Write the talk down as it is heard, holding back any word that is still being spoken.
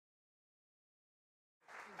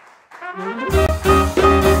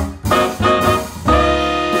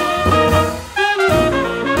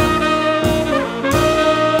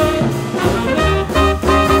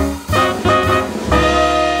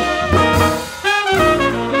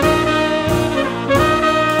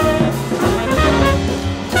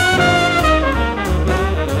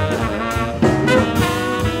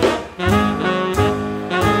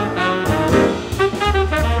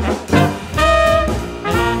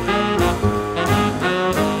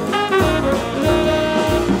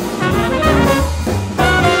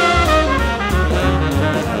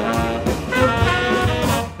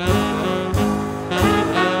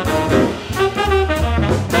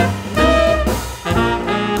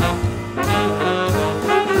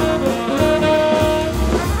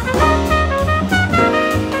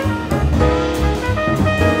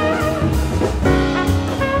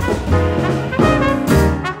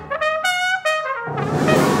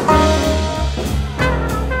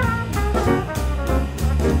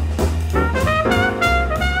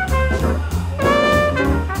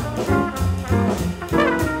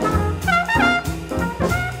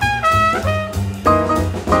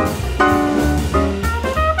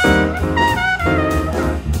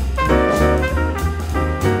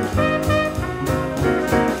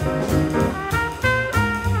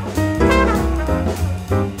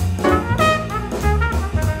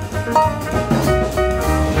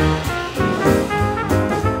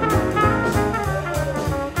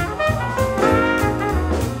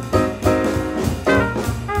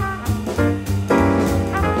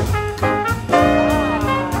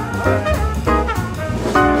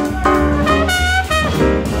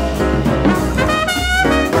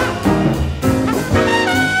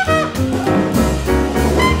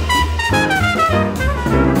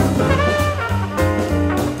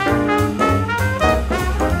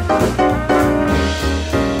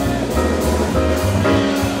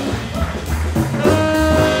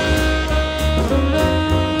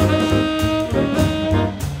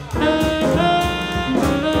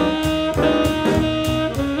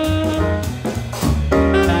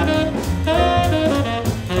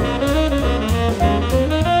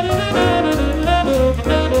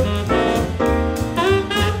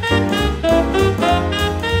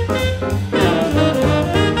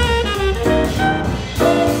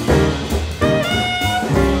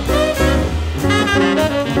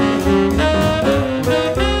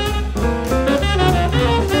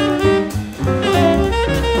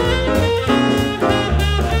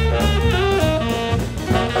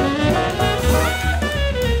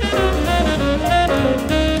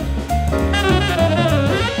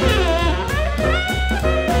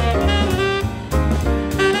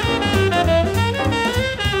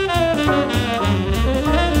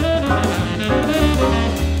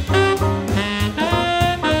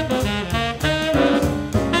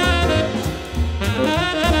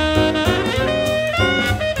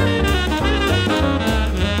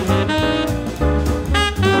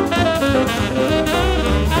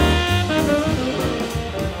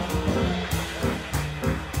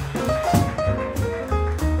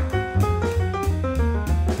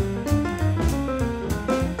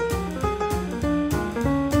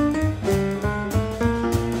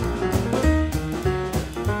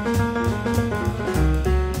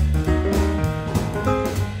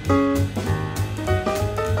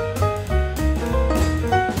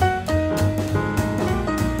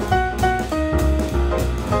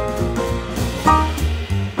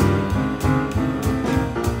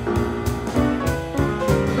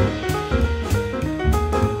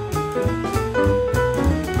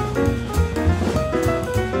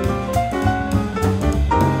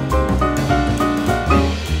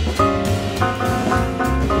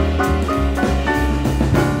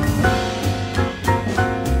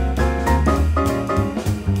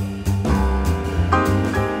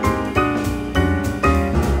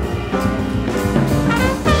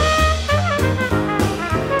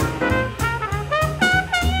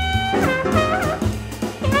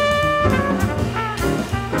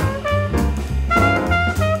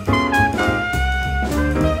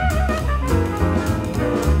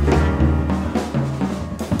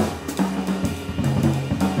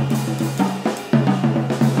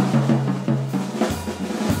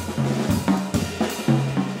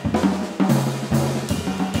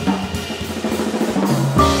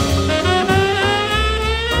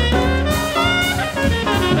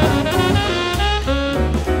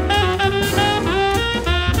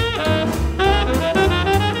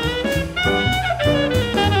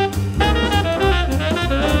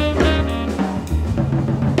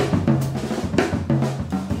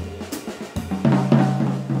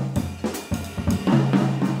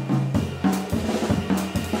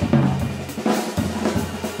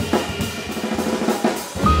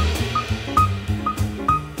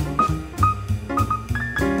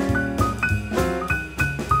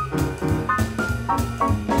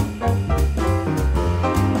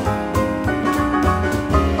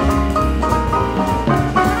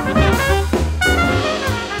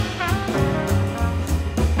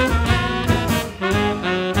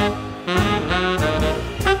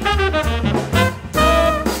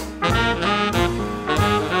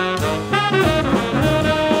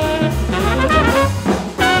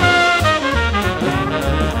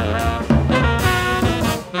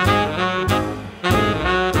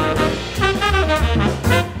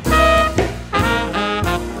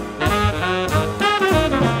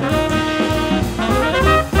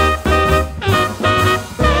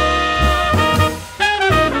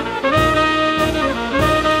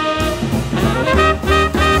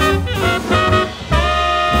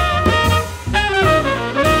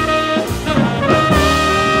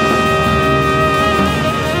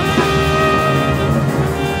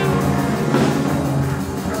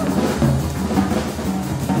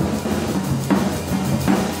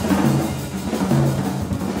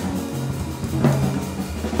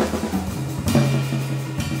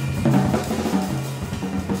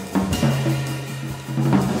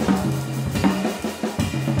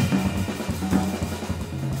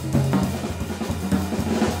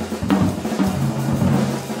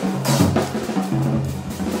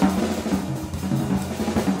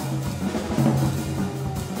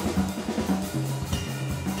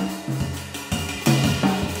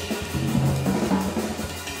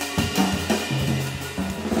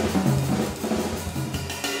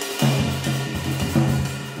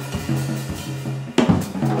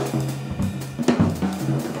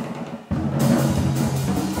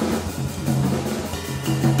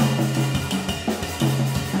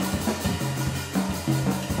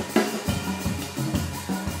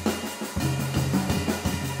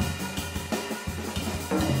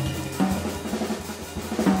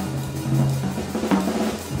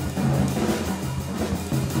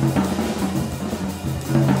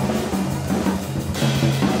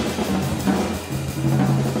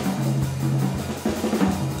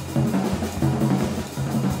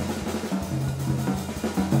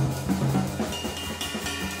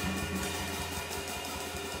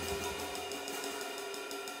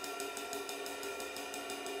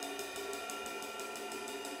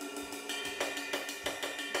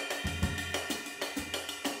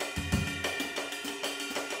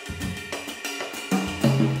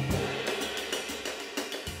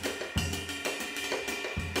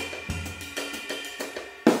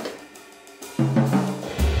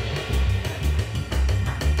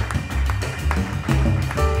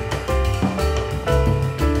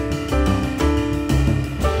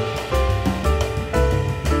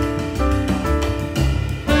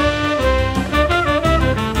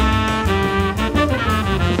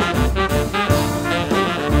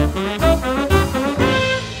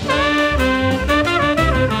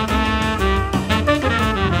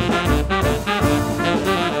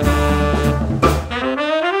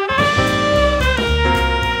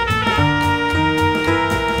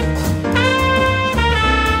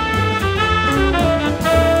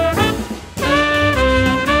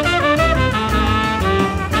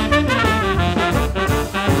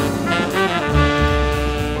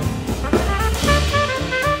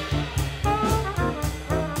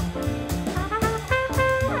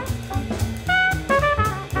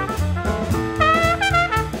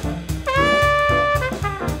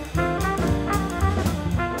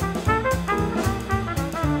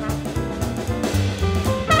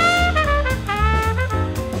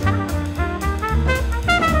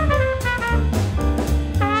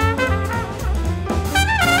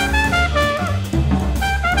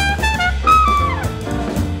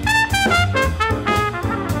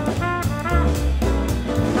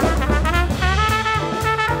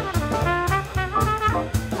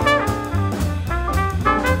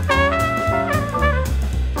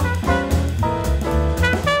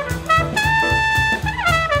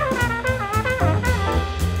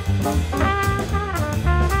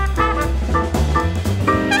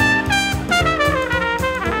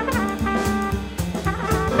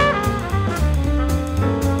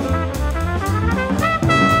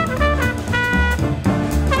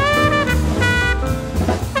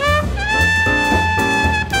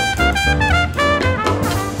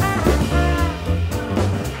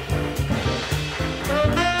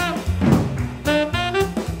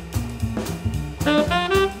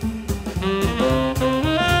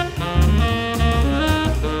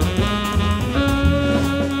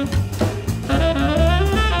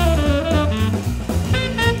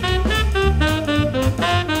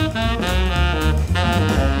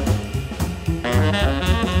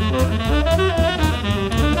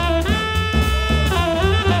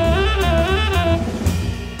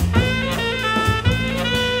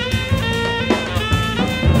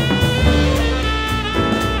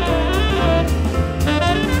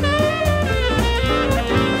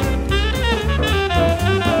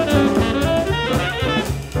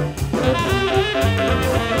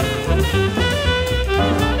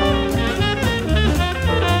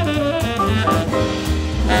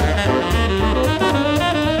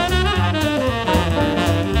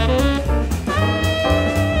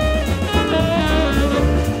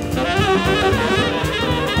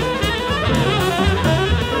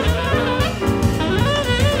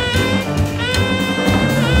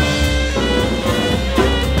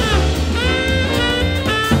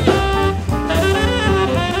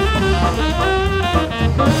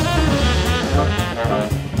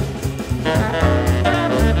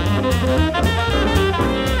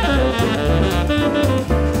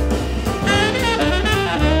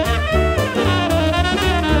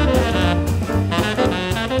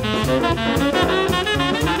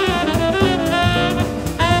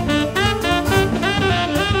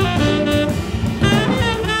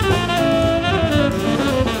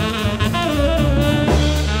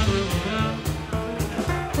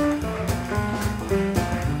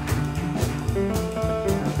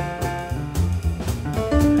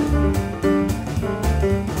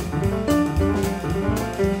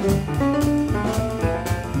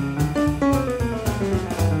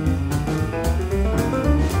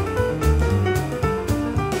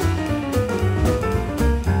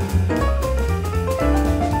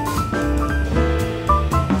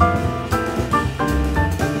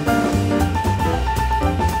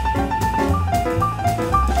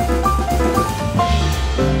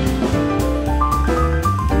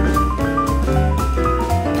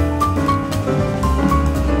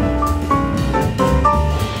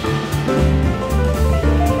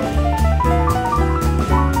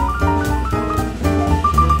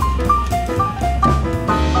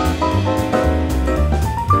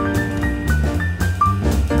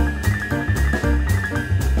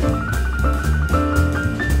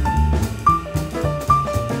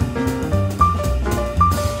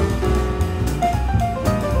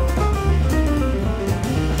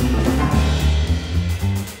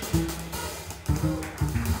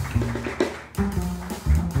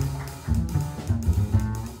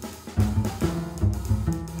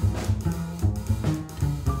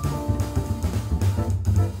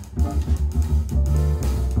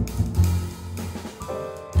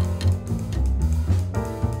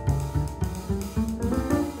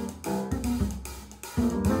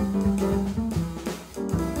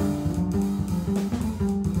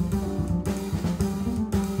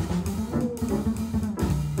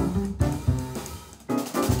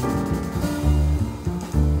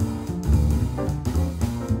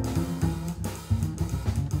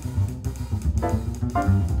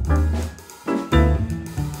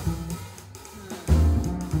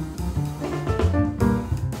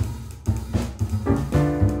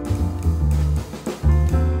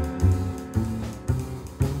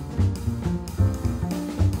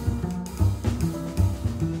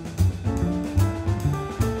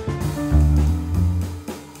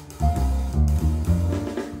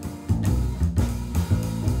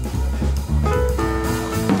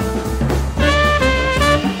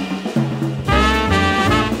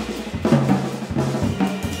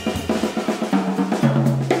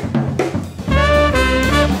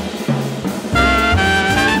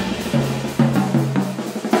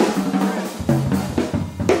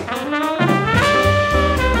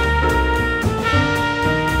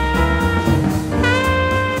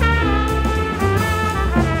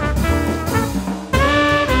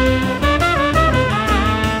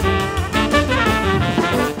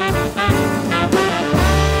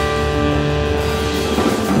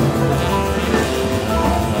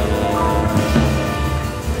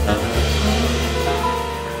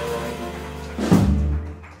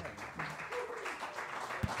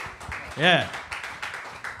Yeah.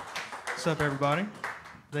 What's up, everybody?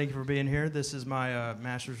 Thank you for being here. This is my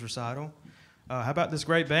master's recital. How about this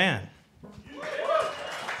great band?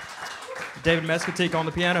 David Mesquitic on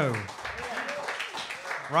the piano.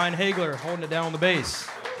 Ryan Hagler holding it down on the bass.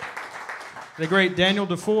 The great Daniel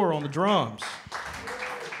Dufour on the drums.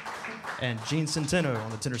 And Gene Centeno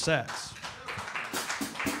on the tenor sax.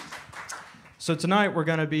 So tonight we're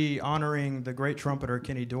going to be honoring the great trumpeter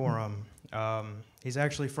Kenny Dorham. He's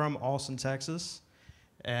actually from Austin, Texas,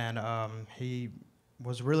 and he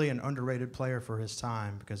was really an underrated player for his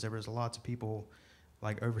time because there was lots of people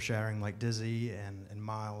like overshadowing, like Dizzy and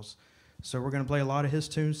Miles. So we're going to play a lot of his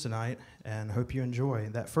tunes tonight, and hope you enjoy.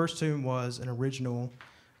 That first tune was an original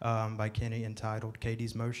by Kenny entitled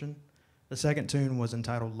Katie's Motion. The second tune was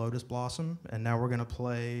entitled Lotus Blossom, and now we're going to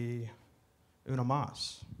play Una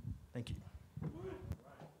Mas. Thank you.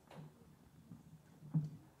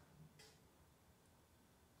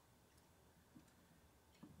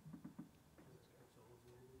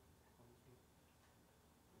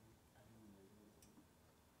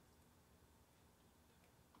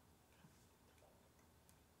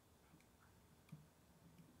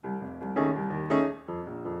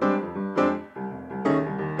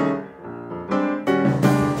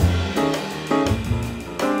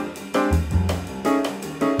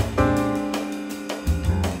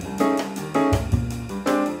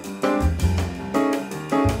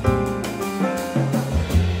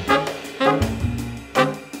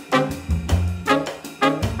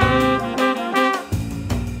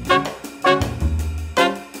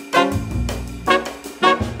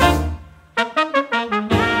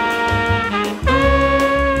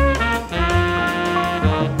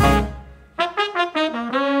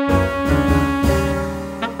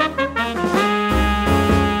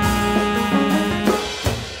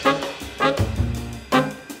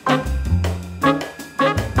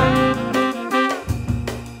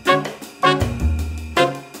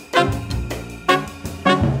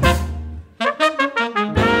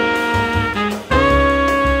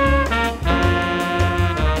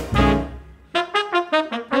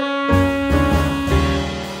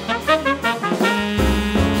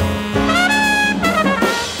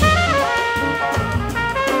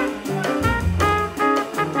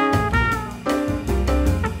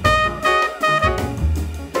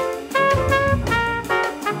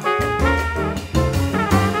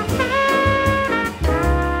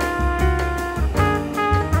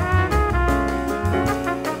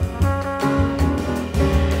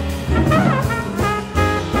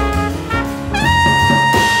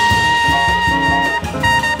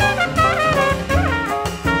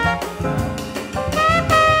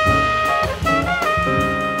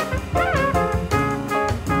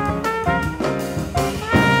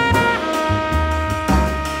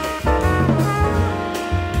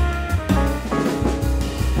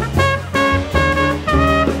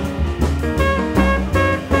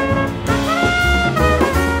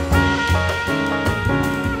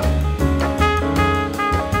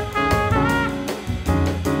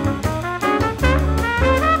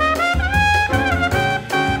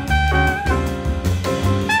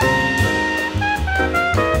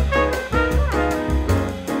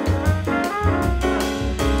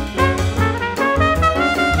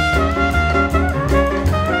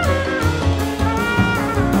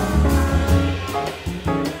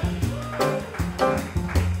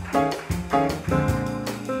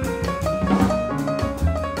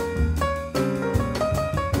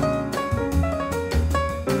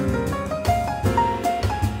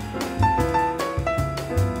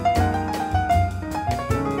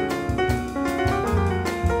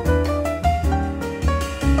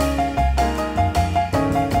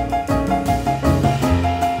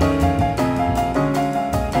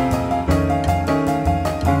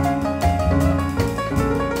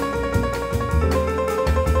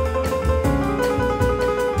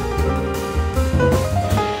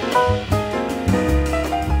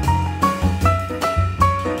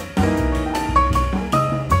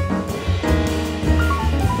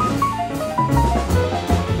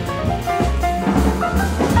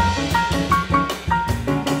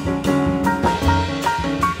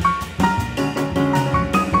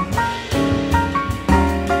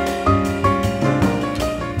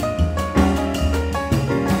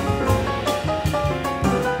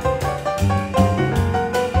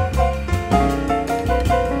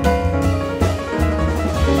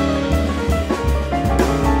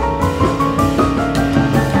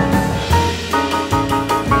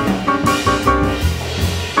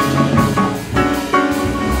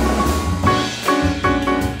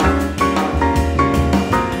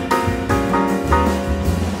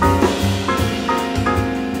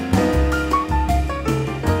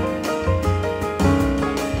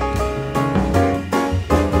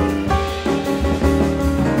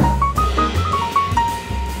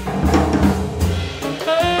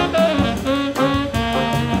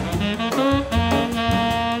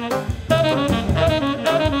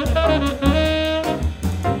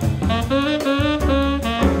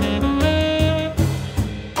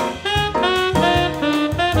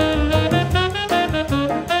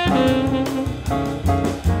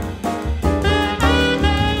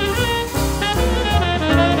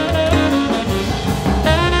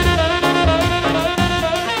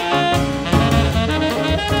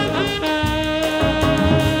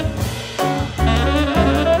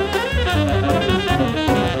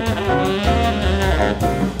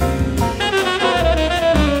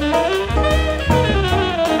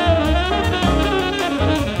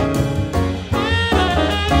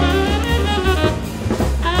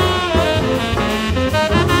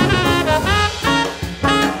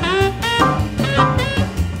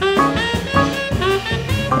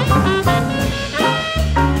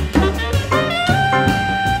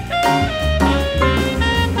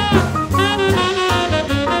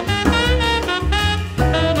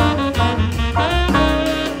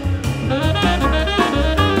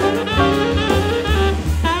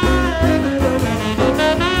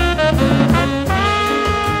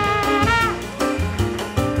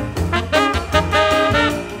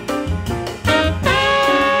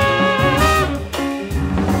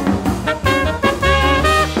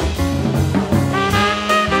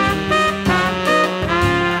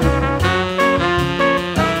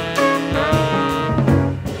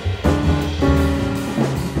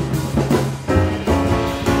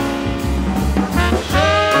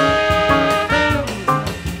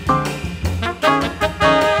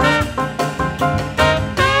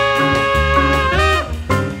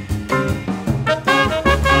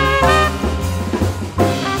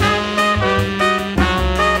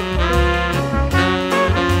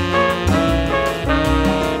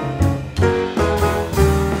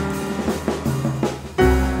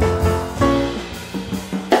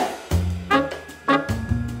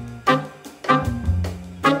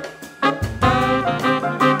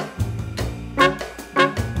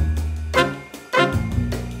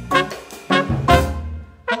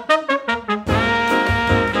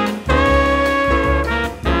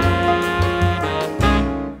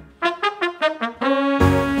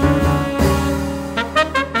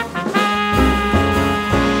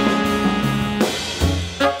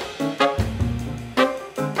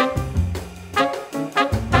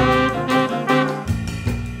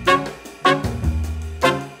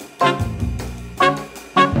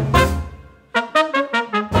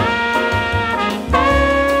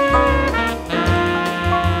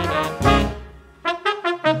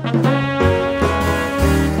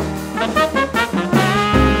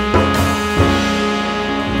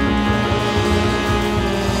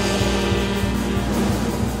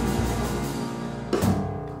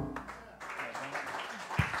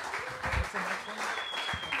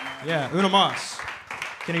 Yeah, Una Mas.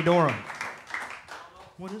 Kenny Dorham.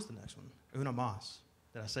 What is the next one? Una Mas.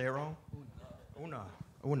 Did I say it wrong? Una.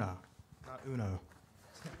 Not Uno.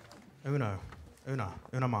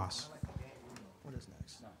 Una Mas. What is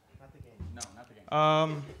next? No, not the game. No, not the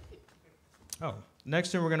game.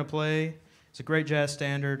 Next tune we're going to play, it's a great jazz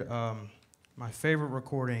standard. My favorite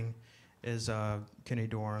recording is Kenny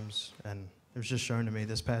Dorham's, and it was just shown to me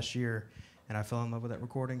this past year, and I fell in love with that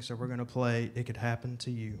recording, so we're going to play It Could Happen to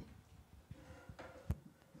You.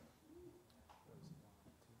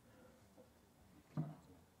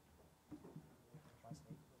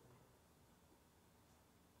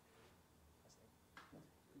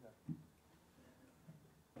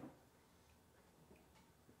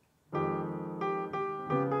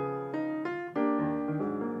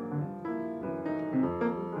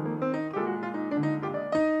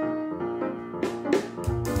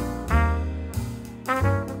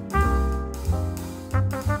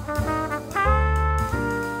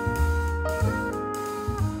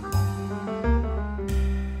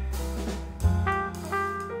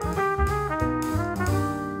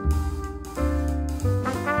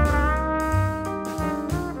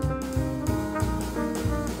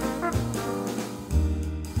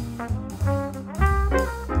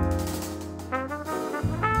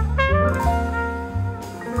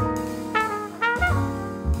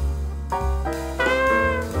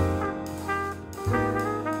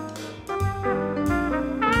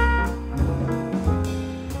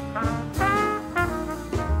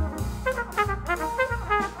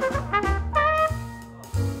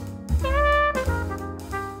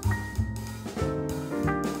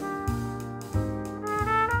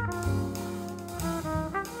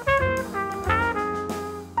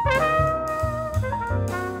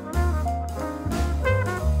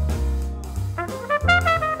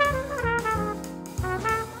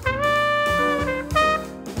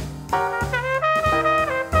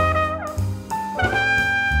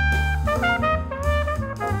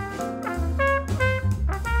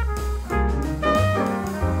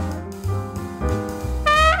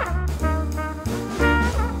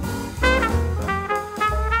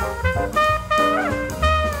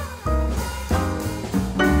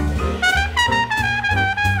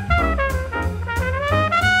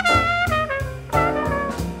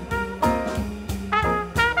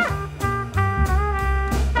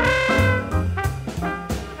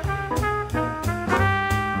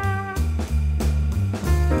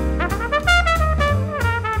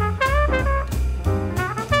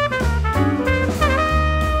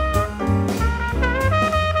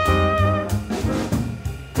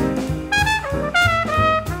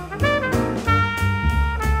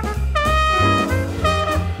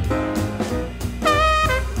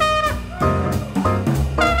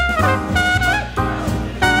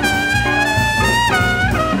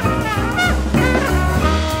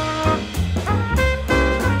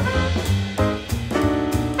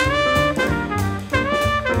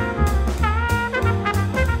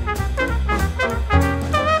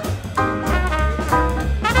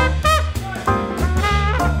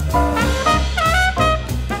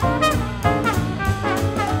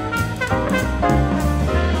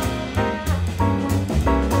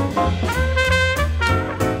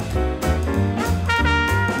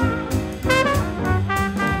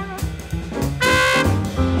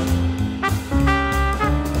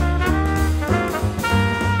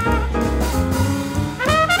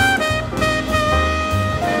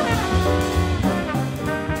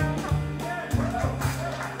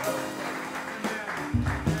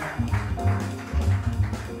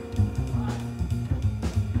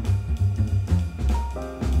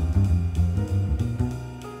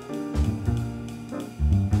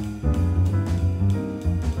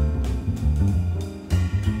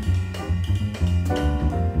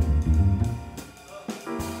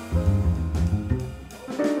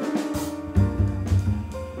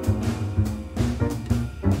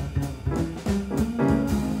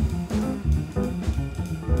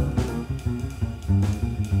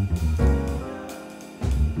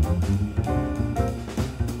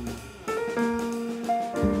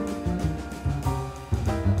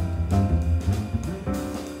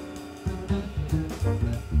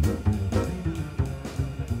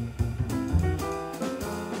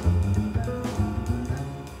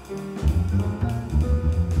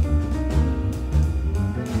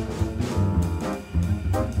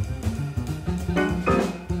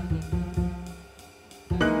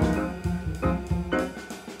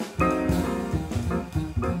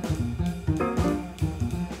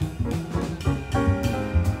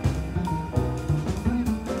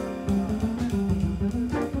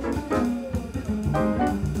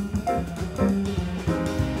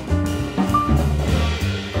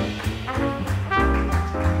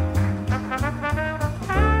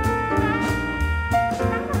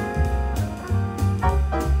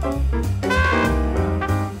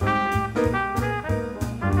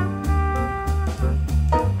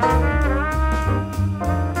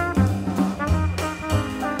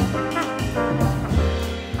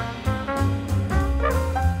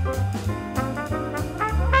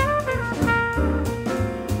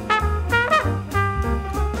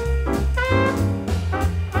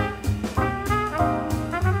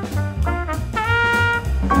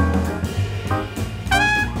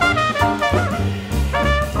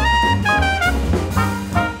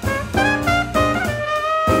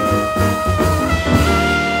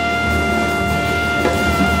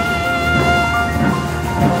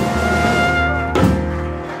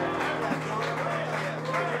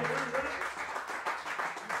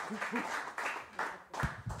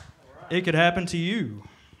 It Could Happen to You.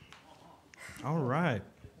 All right.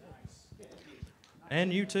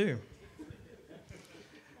 And you too.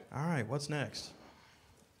 All right, what's next?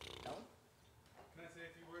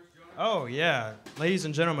 Oh, yeah. Ladies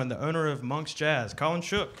and gentlemen, the owner of Monk's Jazz, Colin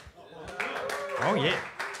Shook. Oh, yeah.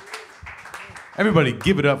 Everybody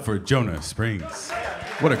give it up for Jonah Springs.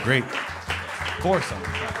 What a great foursome.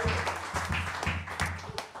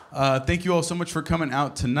 Thank you all so much for coming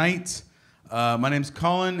out tonight. My name's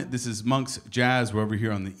Colin. This is Monk's Jazz. We're over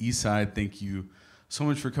here on the east side. Thank you so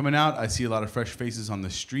much for coming out. I see a lot of fresh faces on the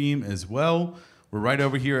stream as well. We're right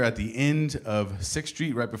over here at the end of 6th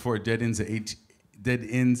Street, right before it dead ends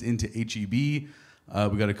into HEB.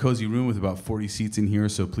 We got a cozy room with about 40 seats in here,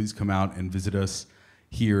 so please come out and visit us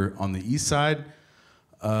here on the east side.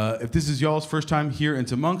 If this is y'all's first time here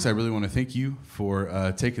into Monks, I really want to thank you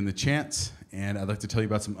for taking the chance, and I'd like to tell you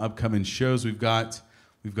about some upcoming shows we've got.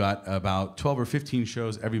 We've got about 12 or 15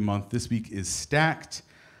 shows every month. This week is stacked.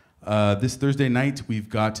 This Thursday night, we've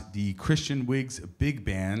got the Christian Whigs Big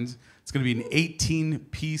Band. It's going to be an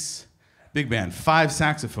 18-piece big band, 5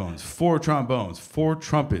 saxophones, 4 trombones, 4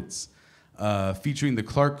 trumpets, featuring the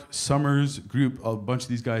Clark Summers group. A bunch of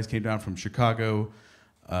these guys came down from Chicago.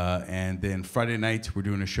 And then Friday night, we're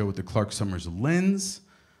doing a show with the Clark Summers Lens.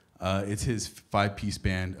 It's his 5-piece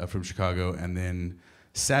band from Chicago. And then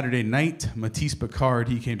Saturday night, Matisse Picard,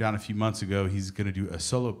 he came down a few months ago. He's going to do a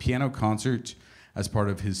solo piano concert as part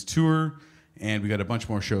of his tour. And we got a bunch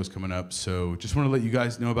more shows coming up. So just want to let you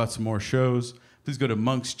guys know about some more shows. Please go to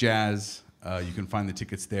Monk's Jazz. You can find the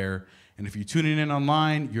tickets there. And if you're tuning in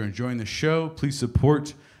online, you're enjoying the show, please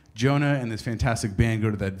support Jonah and this fantastic band.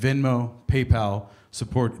 Go to that Venmo, PayPal,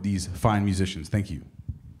 support these fine musicians. Thank you.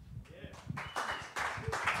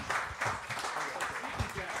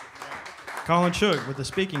 Colin Shook with the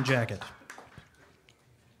speaking jacket.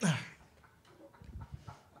 All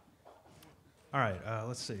right,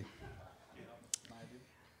 let's see.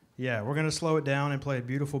 Yeah, we're going to slow it down and play a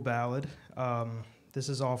beautiful ballad. This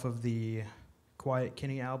is off of the Quiet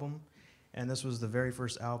Kenny album, and this was the very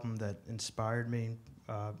first album that inspired me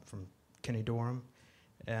from Kenny Dorham,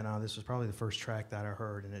 and this was probably the first track that I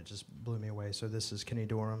heard, and it just blew me away. So this is Kenny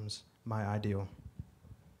Dorham's My Ideal.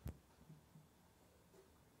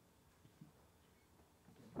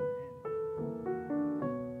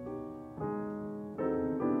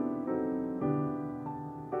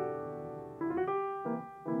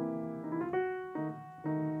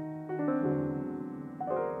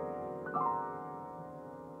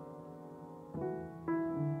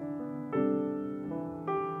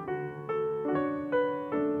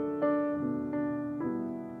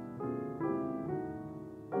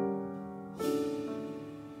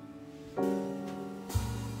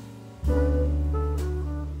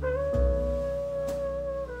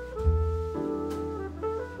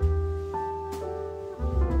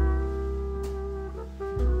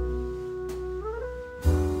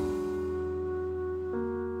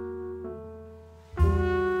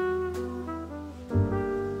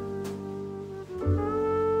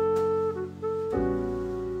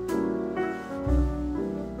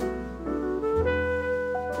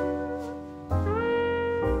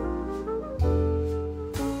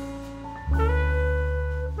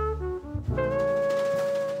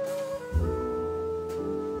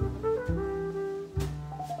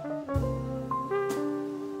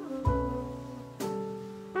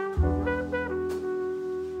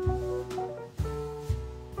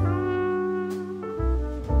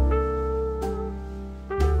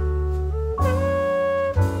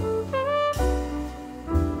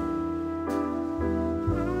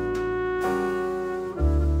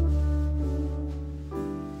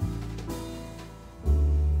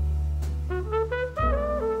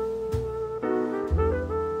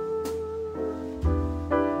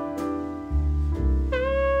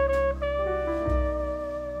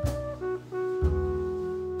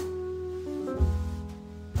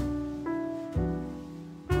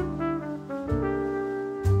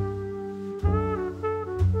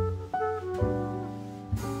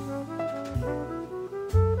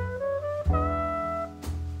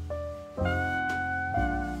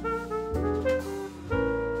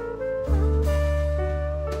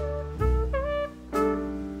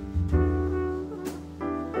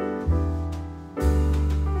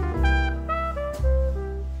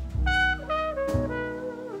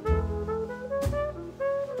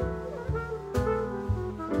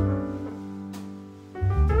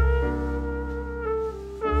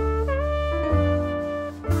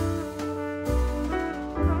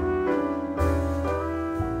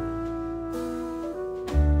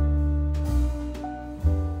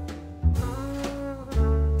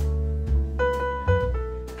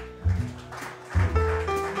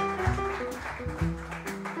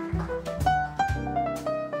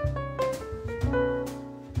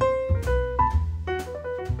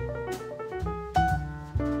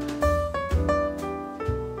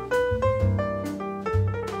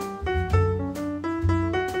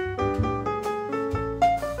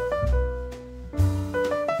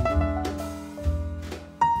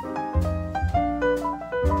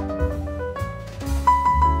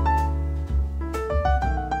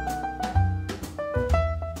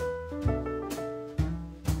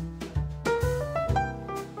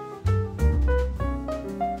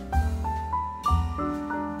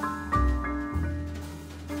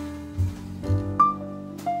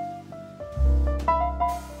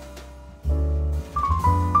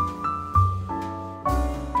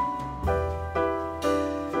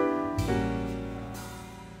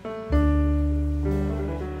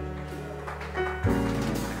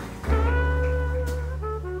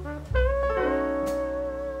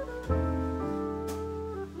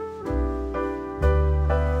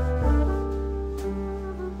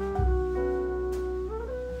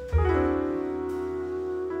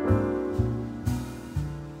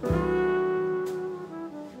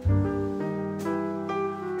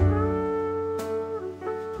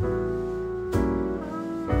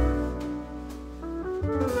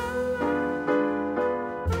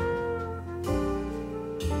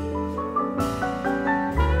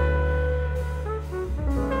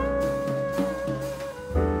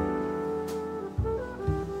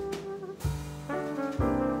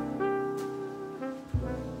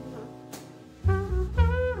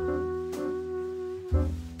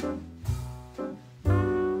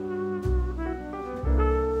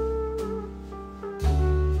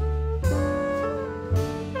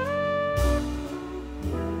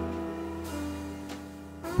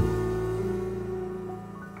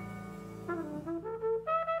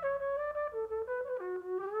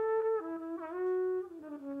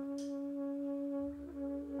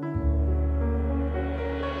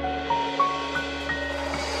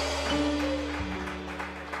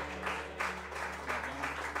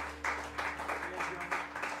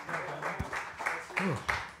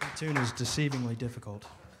 tune is deceivingly difficult.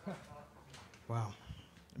 Wow.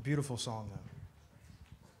 A beautiful song,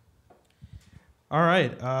 though. All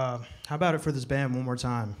right. How about it for this band one more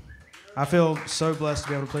time? I feel so blessed to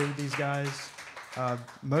be able to play with these guys,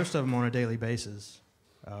 most of them on a daily basis.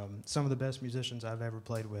 Some of the best musicians I've ever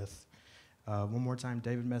played with. One more time,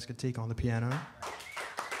 David Mesquitic on the piano.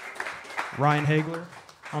 Ryan Hagler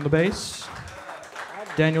on the bass.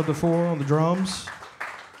 Daniel Dufour on the drums.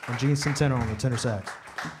 And Gene Centeno on the tenor sax.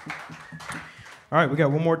 All right, we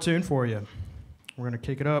got one more tune for you. We're going to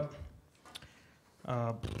kick it up.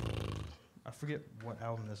 I forget what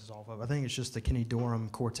album this is off of. I think it's just the Kenny Dorham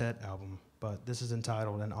Quartet album, but this is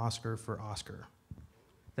entitled An Oscar for Oscar.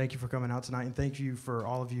 Thank you for coming out tonight, and thank you for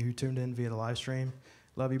all of you who tuned in via the live stream.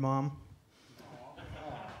 Love you, Mom.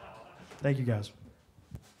 Thank you, guys.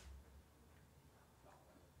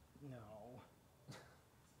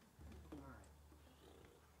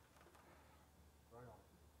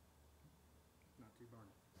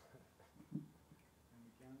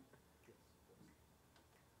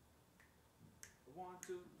 One,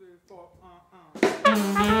 two, three, four,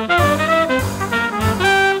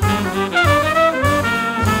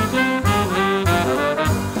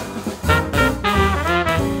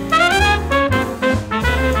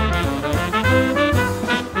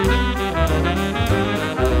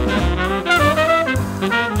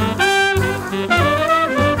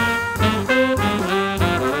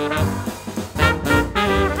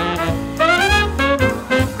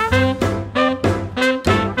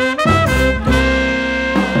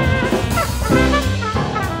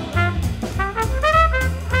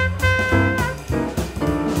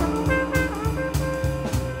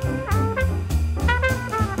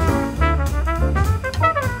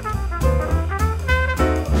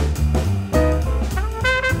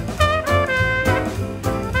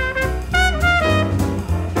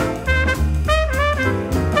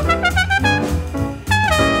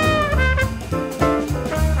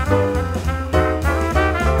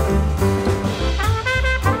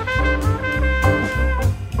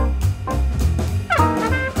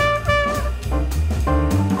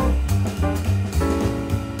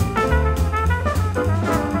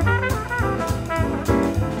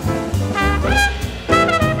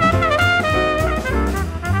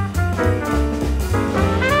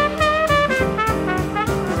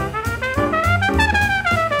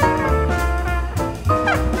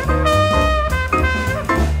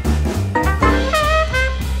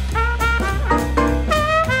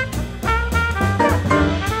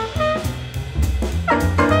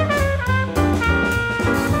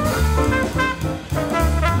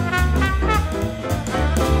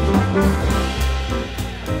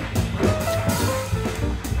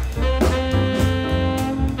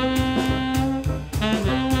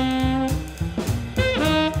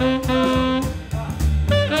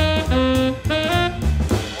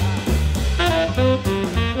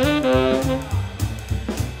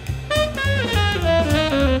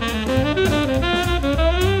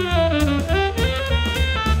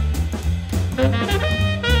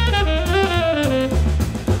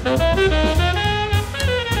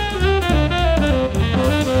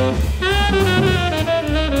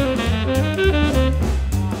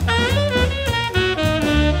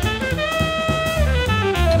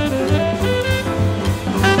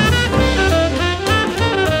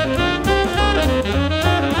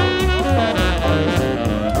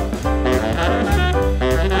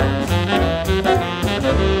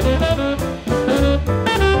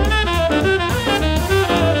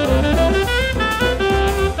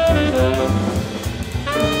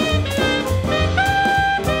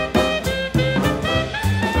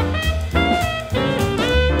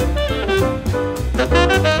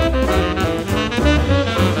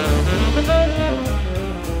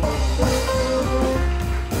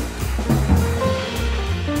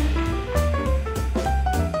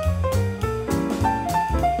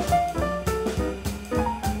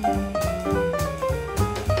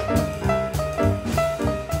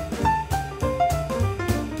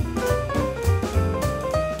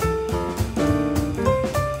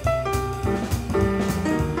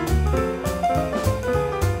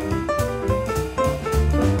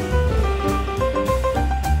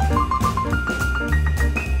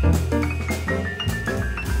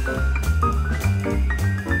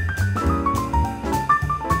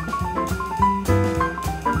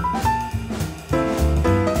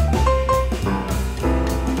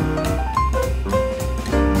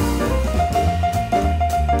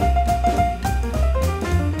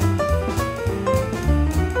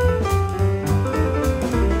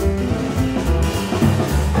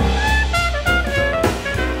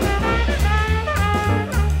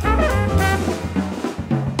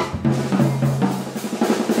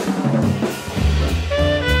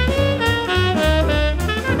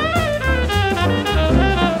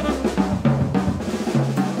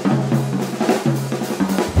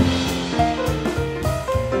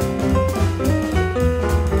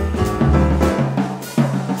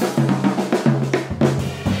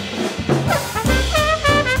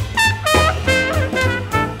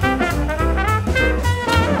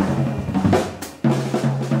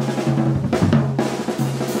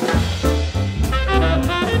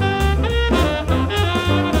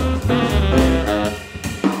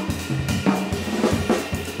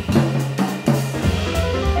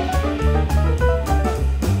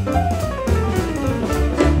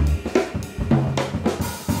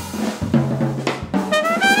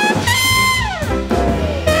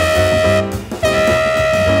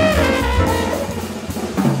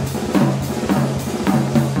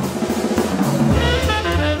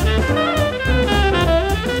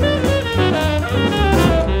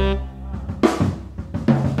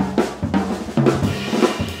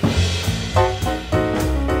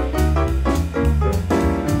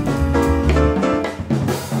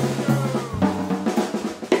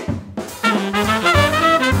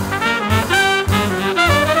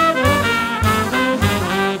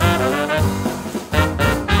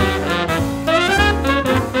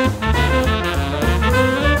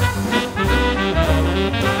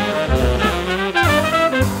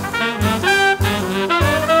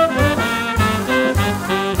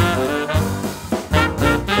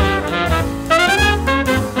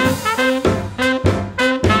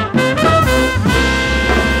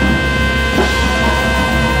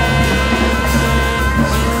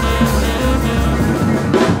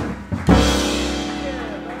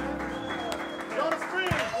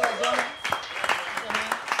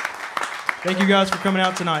 Thank you guys for coming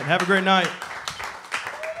out tonight. Have a great night.